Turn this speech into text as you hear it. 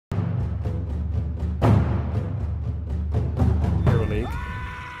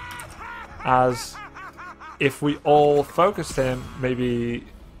As if we all focused him, maybe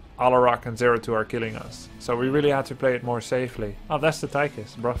Alarak and Zero Two are killing us. So we really had to play it more safely. Oh, that's the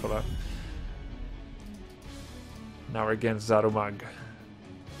Tychus, Buffalo. Now we're against Zarumag.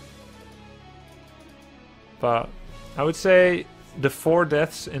 But I would say the 4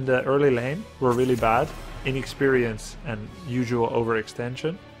 deaths in the early lane were really bad. Inexperience and usual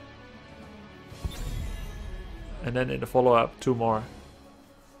overextension. And then in the follow-up, 2 more.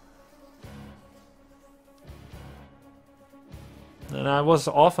 And I was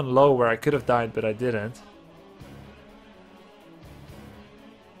often low where I could have died, but I didn't.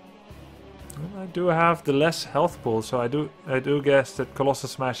 Well, I do have the less health pool, so I do guess that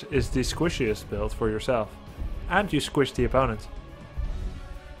Colossus Smash is the squishiest build for yourself. And you squish the opponent.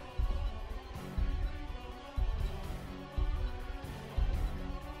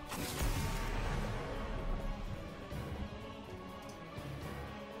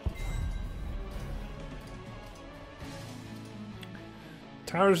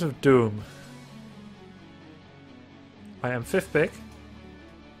 Towers of Doom. I am 5th pick.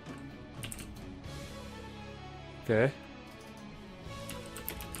 Okay.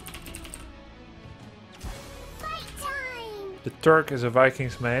 The Turk is a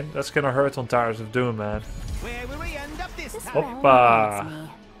Vikings main. That's gonna hurt on Towers of Doom, man. Where will we end up this time? Hoppa!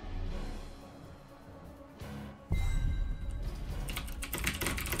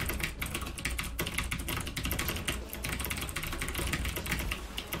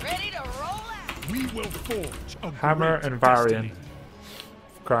 Ready to roll out. We will forge a Hammer great and Varian. destiny.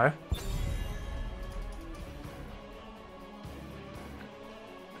 Cry.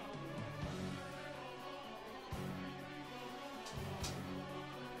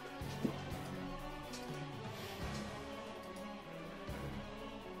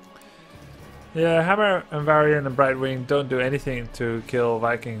 Yeah, Hammer and Varian and Brightwing don't do anything to kill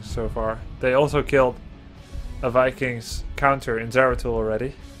Vikings so far. They also killed a Vikings counter in Zeratul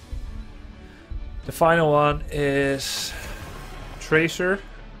already. The final one is Tracer,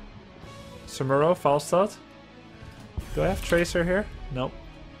 Samuro, Falstad. Do I have Tracer here? Nope.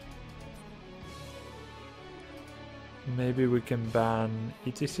 Maybe we can ban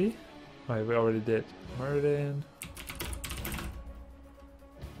ETC? Oh, we already did. Murden.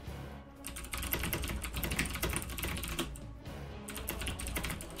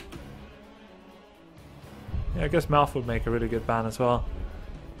 Yeah, I guess Malf would make a really good ban as well.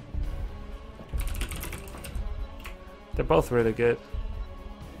 They're both really good.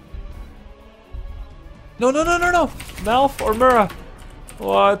 No, no, no, no, no! Malf or Mura?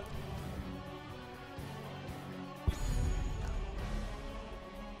 What?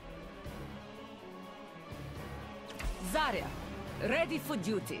 Zarya, ready for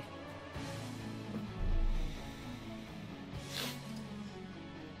duty.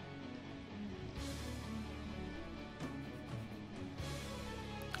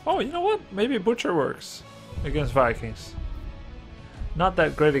 Oh, you know what? Maybe Butcher works against Vikings. Not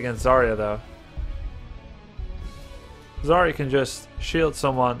that great against Zarya though. Zarya can just shield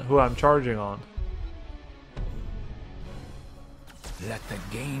someone who I'm charging on. Let the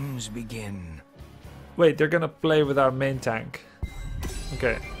games begin. Wait, they're gonna play with our main tank.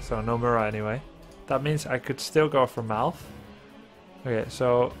 Okay, so no Mura anyway. That means I could still go for Malf. Okay,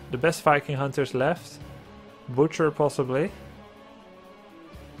 so the best Viking hunters left. Butcher possibly.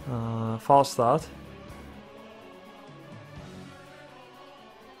 Falstad.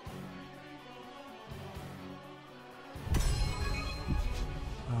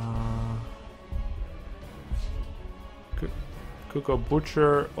 Could go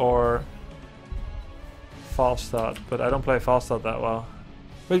Butcher or Falstad, but I don't play Falstad that well.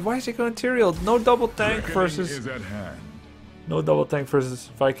 Wait, why is he going Tyrael? No double tank versus... Is at hand. No double tank versus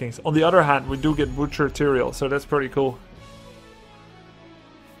Vikings. On the other hand, we do get Butcher Tyrael, so that's pretty cool.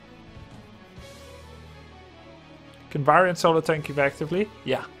 Can Varian solo tank effectively?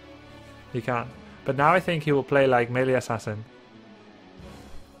 Yeah, he can. But now I think he will play like melee assassin.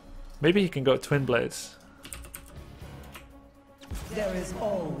 Maybe he can go Twin Blades. There is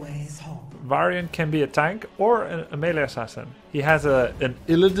always hope. Varian can be a tank or a melee assassin. He has an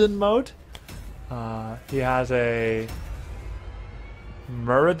Illidan mode. He has a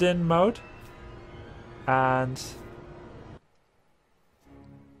Muradin mode. And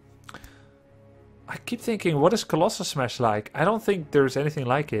I keep thinking, what is Colossus Smash like? I don't think there's anything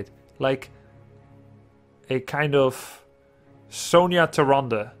like it. Like a kind of Sonya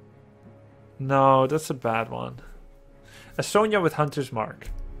Taronda. No, that's a bad one. A Sonya with Hunter's Mark.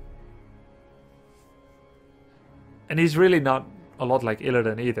 And he's really not a lot like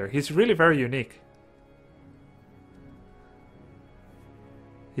Illidan either. He's really very unique.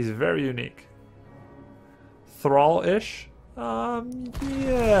 He's very unique. Thrall-ish?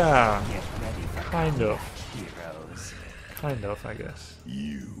 Yeah. Get ready for Kind of. heroes. Kind of, I guess.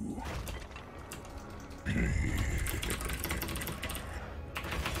 You.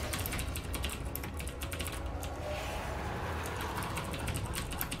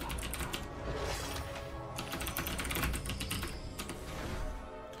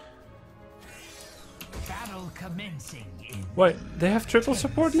 Battle commencing in Wait, they have triple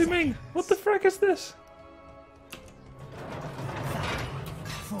support, Li Ming? What the frick is this?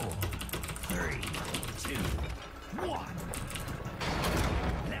 4, 3, 2, 1.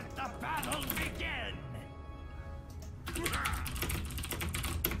 Let the battle begin.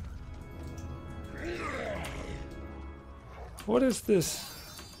 What is this?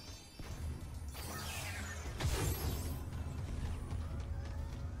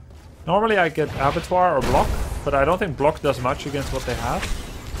 Normally I get Abattoir or Block, but I don't think Block does much against what they have.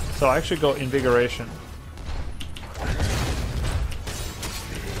 So I actually go Invigoration.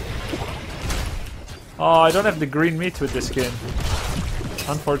 Oh, I don't have the green meat with this skin.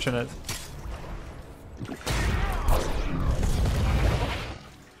 Unfortunate.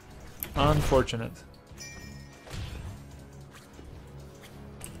 Unfortunate.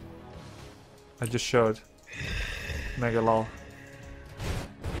 I just showed. Mega lol.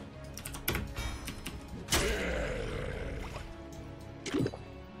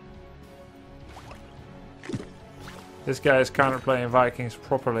 This guy is counterplaying Vikings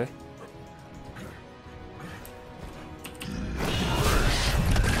properly.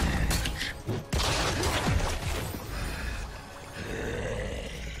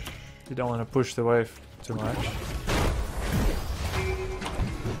 You don't want to push the wave too much.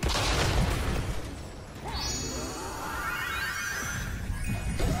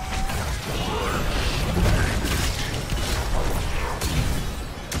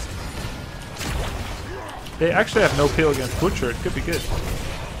 They actually have no peel against Butcher, it could be good.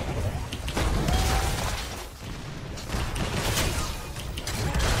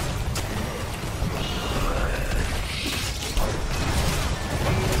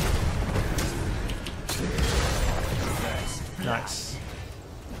 Nice.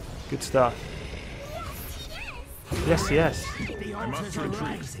 Good stuff. Yes, yes. The altars are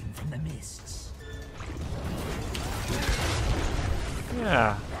rising from the mists.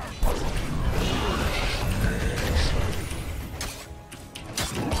 Yeah.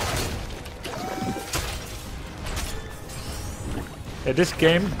 Yeah, this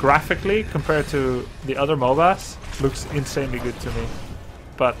game, graphically, compared to the other MOBAs, looks insanely good to me.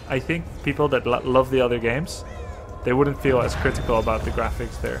 But I think people that love the other games, they wouldn't feel as critical about the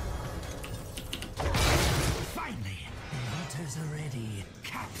graphics there. Finally, the altars are ready.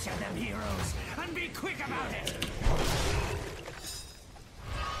 Capture them, heroes, and be quick about it.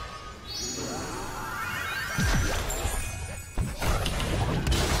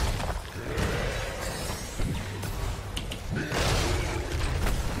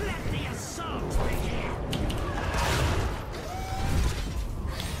 Let the assault begin.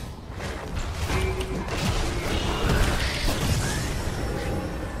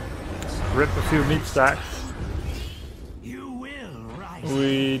 Rip a few meat stacks. You will rise.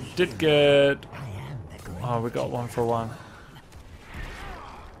 We did get... I am the great. Oh, we got 1 for 1.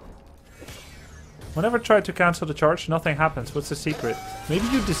 Whenever I try to cancel the charge, nothing happens. What's the secret? Maybe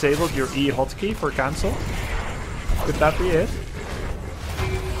you disabled your E hotkey for cancel? Could that be it?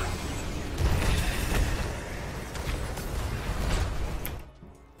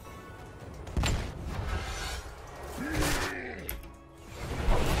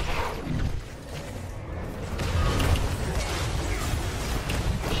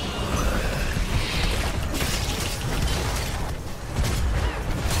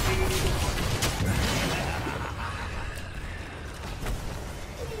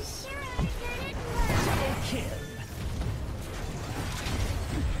 Kill.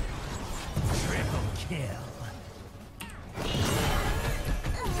 Triple kill.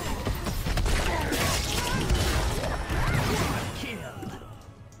 Kill.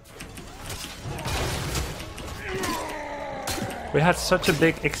 We had such a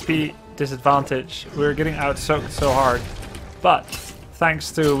big XP disadvantage. We were getting out-soaked so hard. But,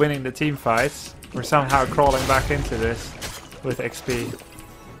 thanks to winning the team fights, we're somehow crawling back into this with XP.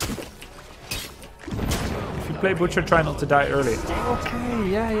 If you play Butcher, try not to die early. Okay,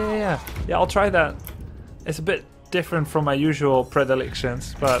 yeah. Yeah, I'll try that. It's a bit different from my usual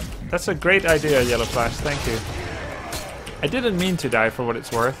predilections, but that's a great idea, Yellow Flash, thank you. I didn't mean to die for what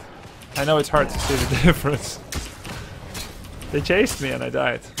it's worth. I know it's hard to see the difference. They chased me and I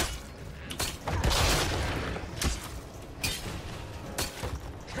died.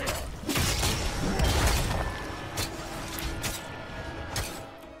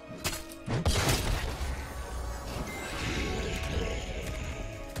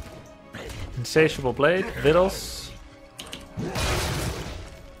 Insatiable Blade, Vittles,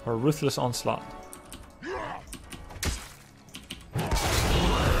 or Ruthless Onslaught.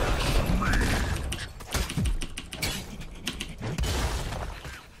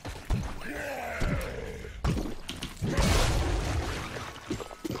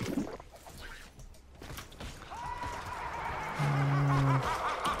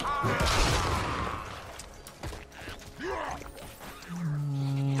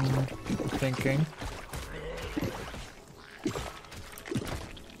 Thinking.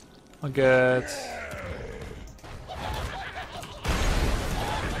 I'll get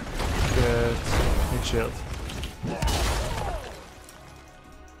mid shield.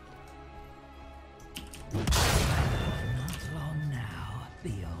 Not long now.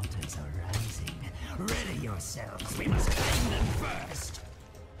 The altars are rising. Ready yourselves. We must claim them first.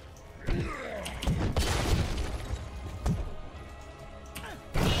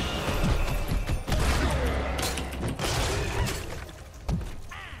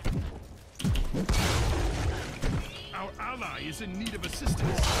 Our ally is in need of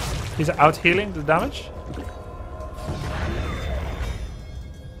assistance. He's out healing the damage.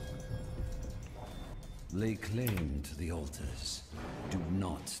 Lay claim to the altars. Do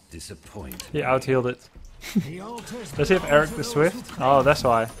not disappoint. He out healed it. The altars Does he have belong Eric to the those Swift? who claim Oh, that's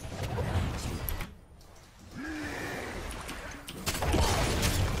why.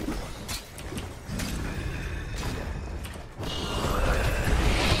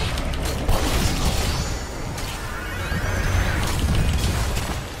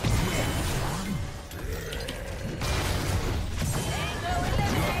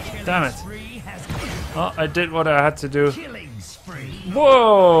 Damn it. spree has Oh, I did what I had to do. killing spree.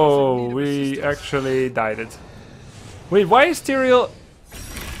 Whoa! We actually died it. Wait, why is Tyrael...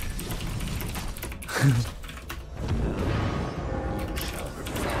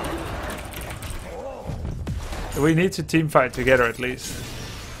 We need to team fight together at least.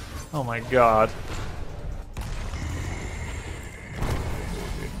 Oh my god.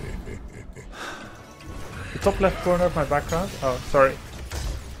 The top left corner of my background? Oh, sorry.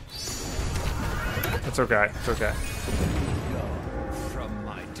 It's okay, it's okay. From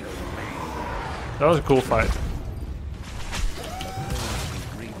my domain. That was a cool fight.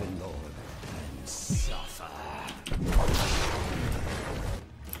 Grieve the Lord and suffer.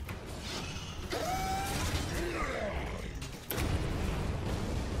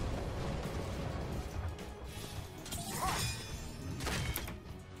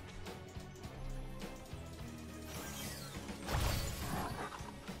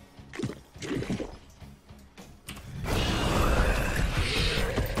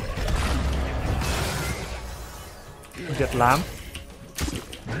 We get lamb.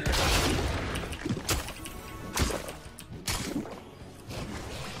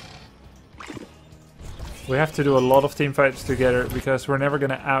 We have to do a lot of team fights together because we're never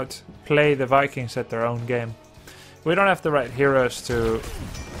gonna outplay the Vikings at their own game. We don't have the right heroes to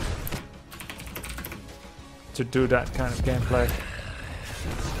do that kind of gameplay.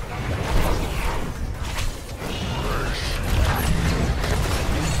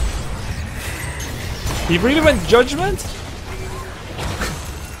 He really went Judgment?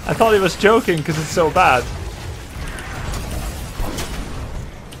 I thought he was joking because it's so bad.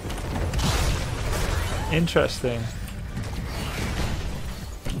 Interesting.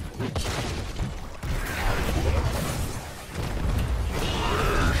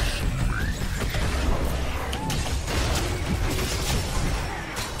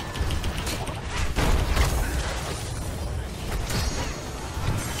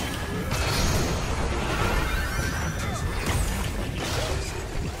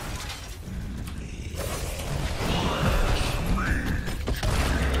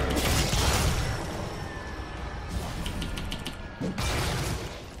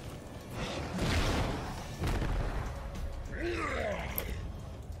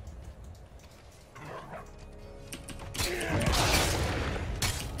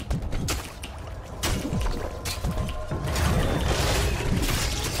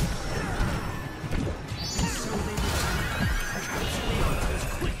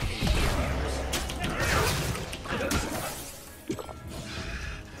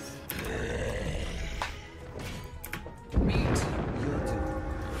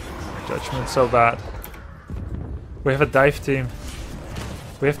 Judgment's so bad. We have a dive team.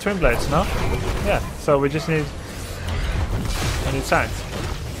 We have twin blades, no? Yeah, so we just need... I need signs.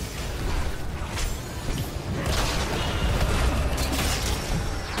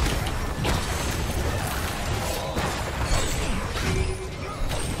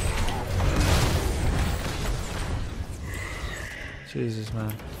 Jesus, man.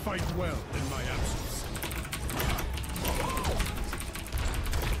 Fight well in my absence.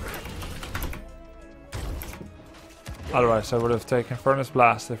 Otherwise, I would have taken Furnace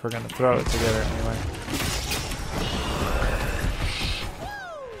Blast if we're gonna throw it together anyway.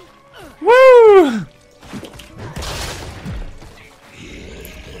 Woo!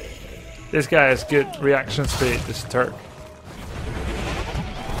 This guy has good reaction speed, this Turk.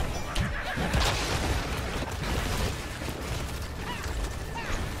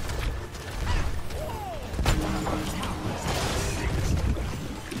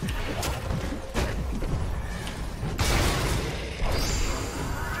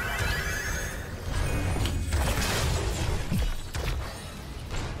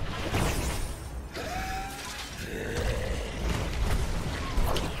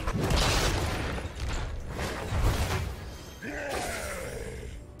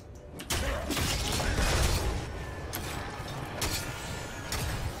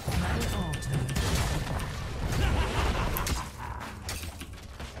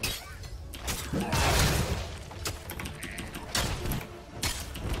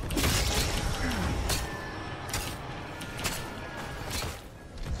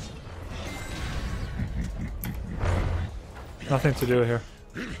 Nothing to do here.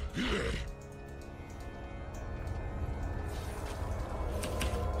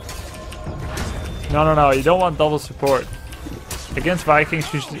 No, you don't want double support. Against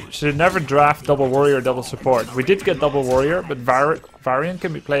Vikings, you should never draft double warrior, double support. We did get double warrior, but Varian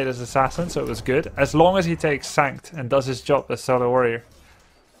can be played as assassin, so it was good. As long as he takes Sanct and does his job as solo warrior.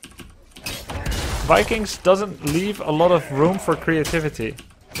 Vikings doesn't leave a lot of room for creativity.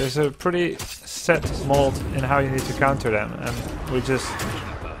 There's a pretty set mold in how you need to counter them, and we just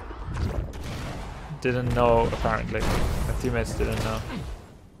didn't know, apparently. My teammates didn't know.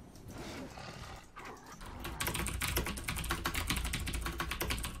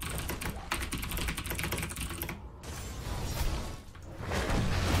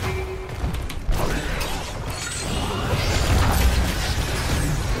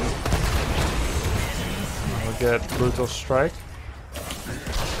 We get Brutal Strike.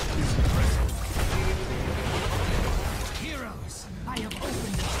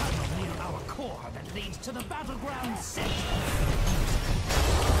 To the battleground set.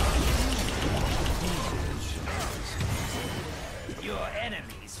 Your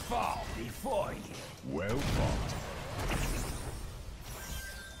enemies fall before you. Well fought.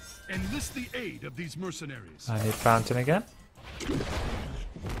 Enlist the aid of these mercenaries. I need Fountain again.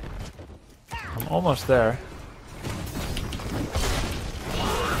 I'm almost there.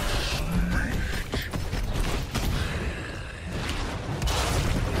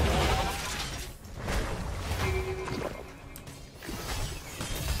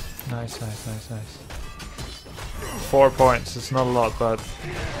 Nice. 4 points, it's not a lot, but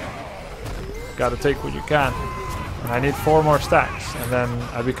gotta take what you can. And I need 4 more stacks, and then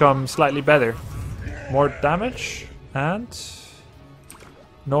I become slightly better. More damage, and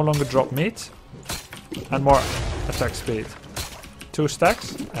no longer drop meat, and more attack speed. 2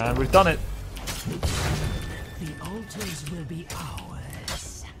 stacks, and we've done it. The altars will be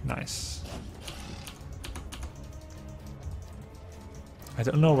ours. Nice. I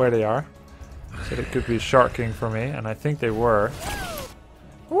don't know where they are, so they could be sharking for me, and I think they were.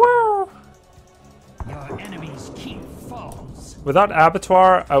 Woo! Your enemies keep falls. Without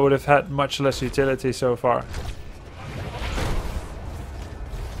Abattoir, I would have had much less utility so far.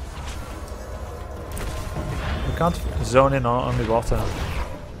 We can't zone in on the bottom.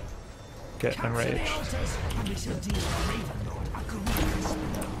 Get enraged.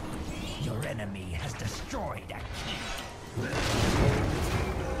 Your enemy has destroyed a key.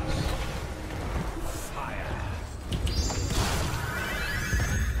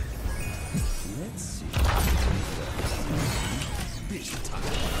 Let's see.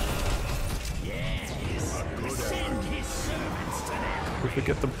 Send his servants to them. If we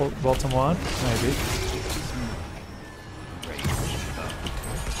get the bottom one, maybe.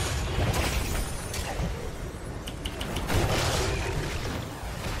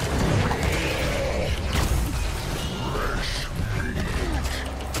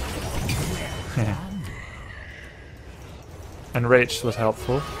 Enraged was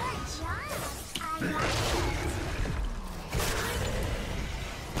helpful.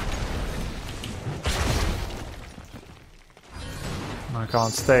 I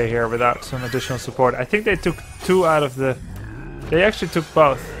can't stay here without some additional support. I think they took 2 out of the... They actually took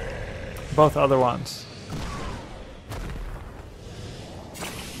both. Both other ones.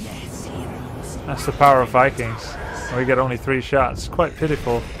 That's the power of Vikings. We get only 3 shots. Quite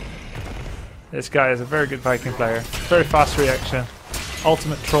pitiful. This guy is a very good Viking player. Very fast reaction.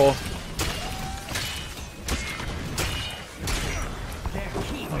 ultimate troll.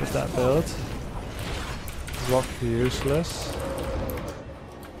 What is that build? Rock useless.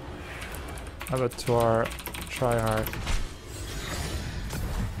 How about to our tryhard?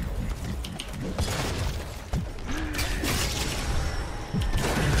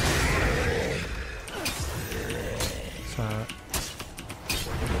 So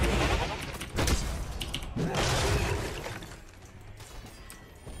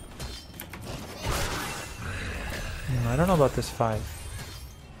I don't know about this fight.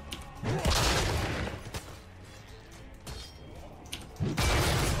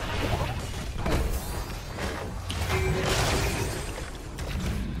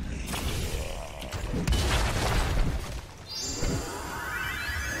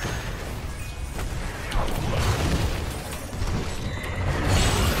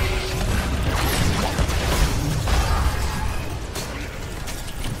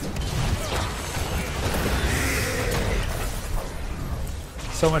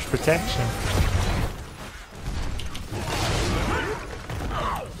 So much protection.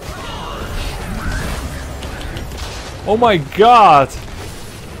 Oh my god!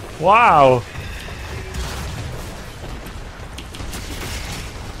 Wow!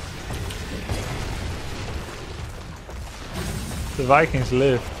 The Vikings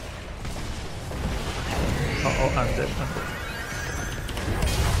live. Oh, I'm dead.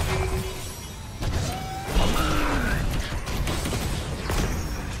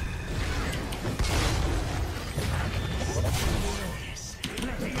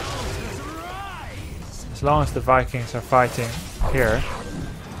 As long as the Vikings are fighting here.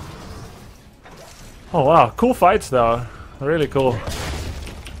 Oh wow, cool fights though. Really cool.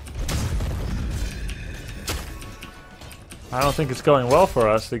 I don't think it's going well for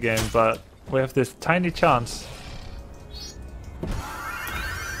us, the game, but we have this tiny chance.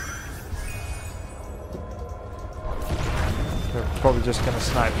 We're probably just gonna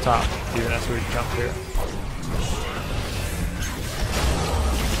snipe top, even as we jump here.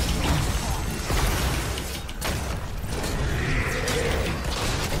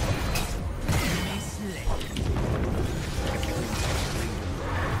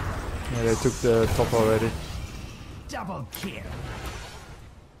 Yeah, they took the top already. Double kill.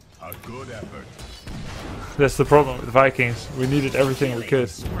 A good effort. That's the problem with the Vikings. We needed everything we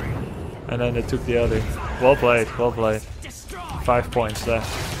could. And then they took the other. Well played, well played. 5 points left.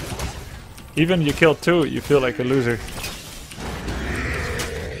 Even you kill 2, you feel like a loser.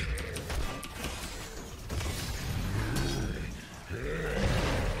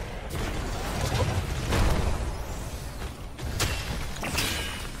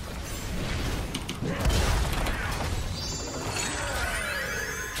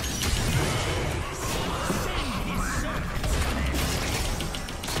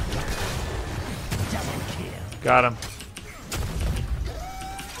 Got him.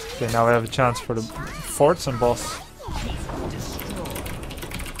 Okay, now we have a chance for the forts and boss.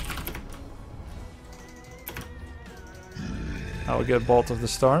 I will get Bolt of the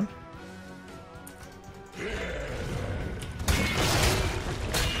Storm. I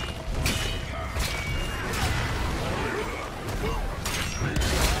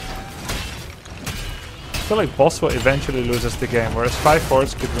feel like boss will eventually lose us the game, whereas 5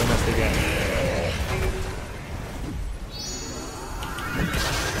 forts could win us the game.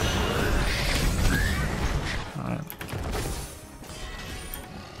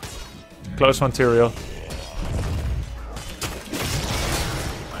 Close one, Tyrael.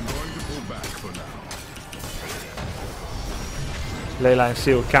 I'm going to pull back for now. Leyline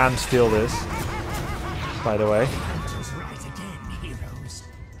Seal can steal this, by the way. Right again, heroes.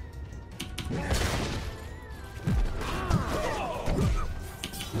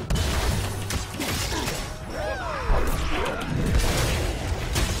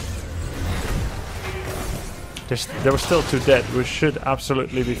 There were still 2 dead. We should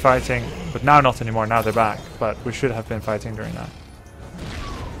absolutely be fighting, but now not anymore. Now they're back, but we should have been fighting during that.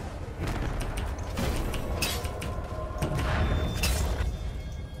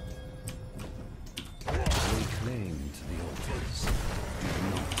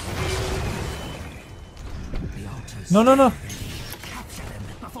 No, no, no.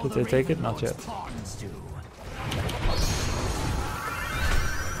 Did they take it? Not yet.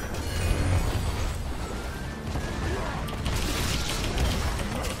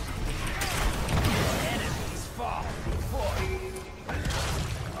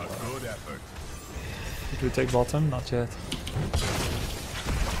 Did we take bottom? Not yet.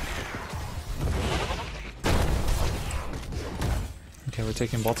 Okay, we're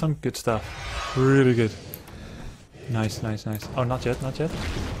taking bottom. Good stuff. Really good. Nice, nice, nice. Oh, not yet, not yet.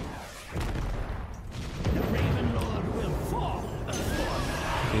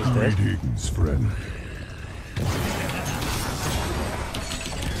 He's dead. Greetings, friend.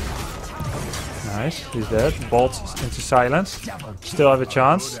 Nice, he's dead. Bolt into silence. Still have a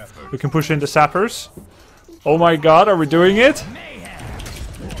chance. We can push in the sappers. Oh my god, are we doing it?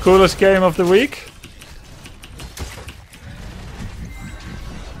 Coolest game of the week.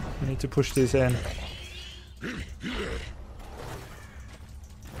 We need to push these in.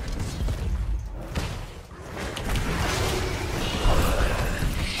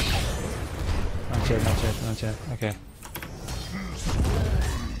 Not yet, not yet, not yet. Okay.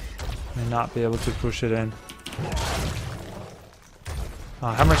 May not be able to push it in.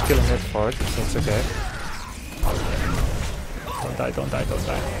 Oh, Hammer's killing it for it, so that's okay. Don't die, don't die, don't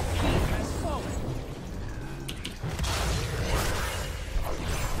die.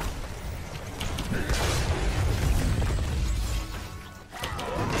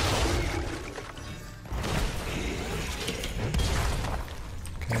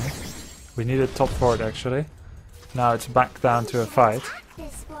 Okay. We needed top fort actually. Now it's back down to a fight.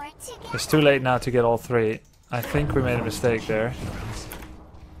 It's too late now to get all three. I think we made a mistake there.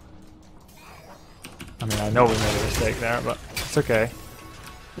 I mean, I know we made a mistake there, but it's okay.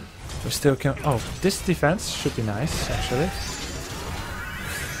 We still can... Oh, this defense should be nice, actually.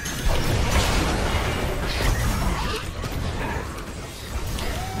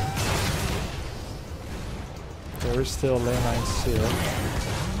 There is still lane line seal.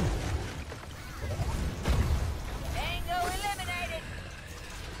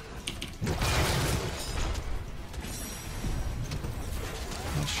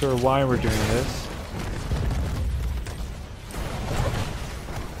 Not sure why we're doing this.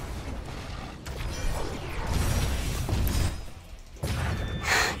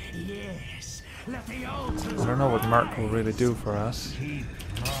 I don't know what Merc will really do for us.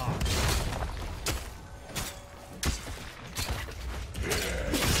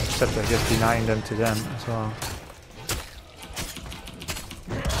 Except I guess denying them to them as well.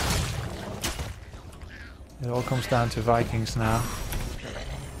 It all comes down to Vikings now.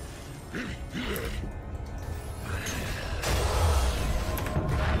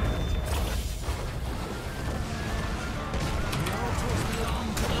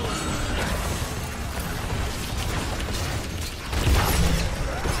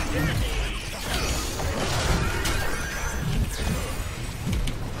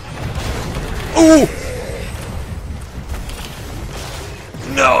 Ooh!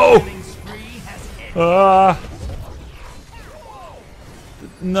 No!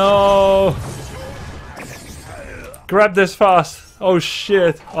 No! Grab this fast! Oh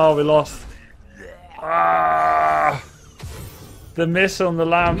shit! Oh, we lost. Ah! The miss on the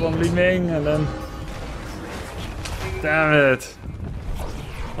lamp on Li Ming and then... Damn it!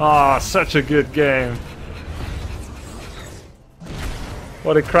 Ah, such a good game.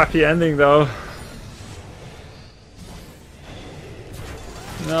 What a crappy ending though.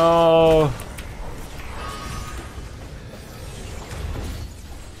 No.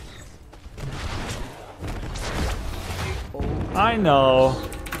 I know.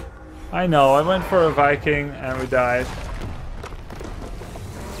 I know. I went for a Viking and we died.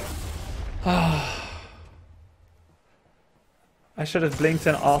 I should have blinked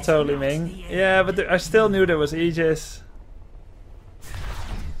an auto Li Ming. Yeah, but I still knew there was Aegis.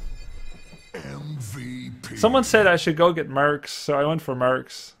 MVP. Someone said I should go get Mercs, so I went for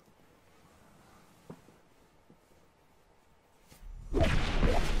Mercs.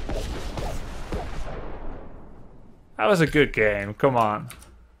 That was a good game, come on.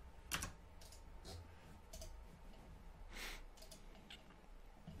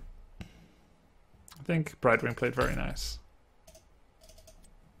 I think Brightwing played very nice.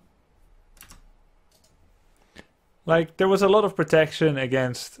 Like, there was a lot of protection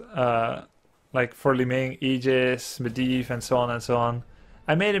against, like, for Li Ming, Aegis, Medivh, and so on and so on.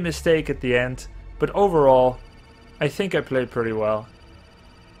 I made a mistake at the end, but overall, I think I played pretty well.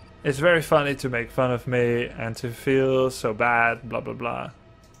 It's very funny to make fun of me and to feel so bad, blah blah blah.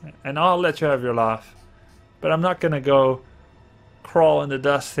 And I'll let you have your laugh. But I'm not gonna go crawl in the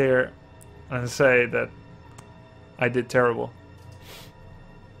dust here and say that I did terrible.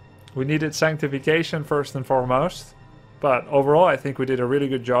 We needed Sanctification first and foremost. But overall, I think we did a really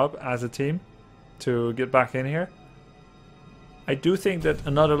good job as a team to get back in here. I do think that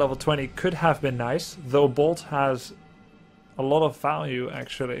another level 20 could have been nice, though Bolt has a lot of value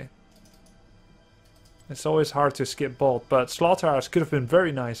actually. It's always hard to skip Bolt, but Slaughterhouse could have been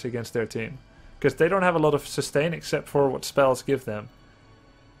very nice against their team. Because they don't have a lot of sustain except for what spells give them.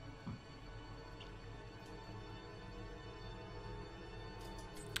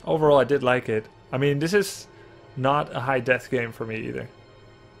 Overall, I did like it. I mean, this is not a high death game for me either.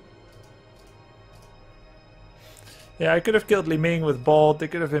 Yeah, I could have killed Li Ming with Bolt. There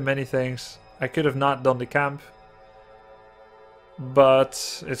could have been many things. I could have not done the camp.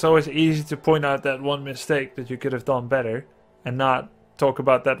 But it's always easy to point out that one mistake that you could have done better. And not talk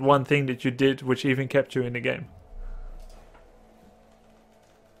about that one thing that you did which even kept you in the game.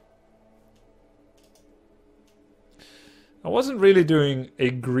 I wasn't really doing a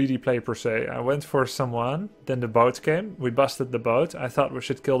greedy play per se. I went for someone, then the boat came. We busted the boat. I thought we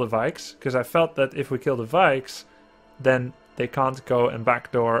should kill the Vikes. Because I felt that if we kill the Vikes, then they can't go and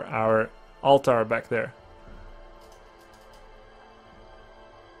backdoor our altar back there.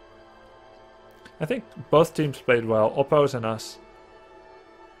 I think both teams played well, Oppos and us.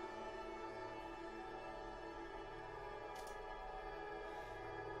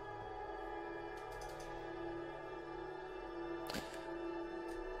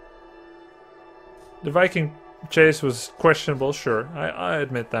 The Viking chase was questionable, sure, I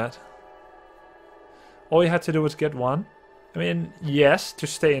admit that. All you had to do was get one. I mean, yes, to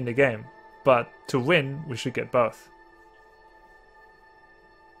stay in the game, but to win, we should get both.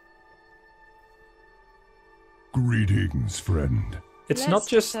 Greetings, friend. It's not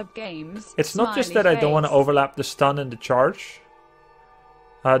just that I don't want to overlap the stun and the charge.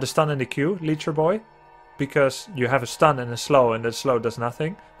 The stun and the Q, Leecher Boy. Because you have a stun and a slow, and the slow does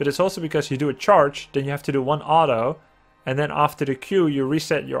nothing. But it's also because you do a charge, then you have to do one auto, and then after the Q you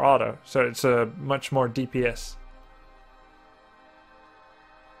reset your auto. So it's a much more DPS.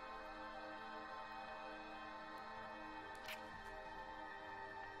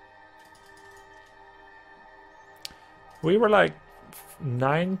 We were like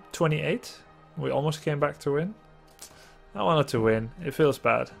 9-28. We almost came back to win. I wanted to win. It feels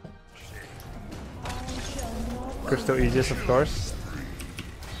bad. Crystal Aegis, of course.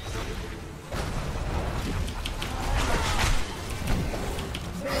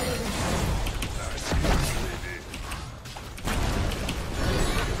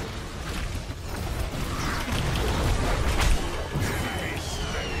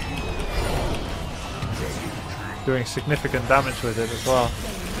 Doing significant damage with it as well.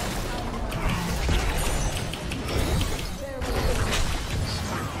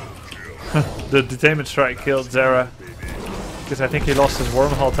 The Detainment Strike killed Zera, because I think he lost his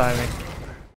wormhole timing.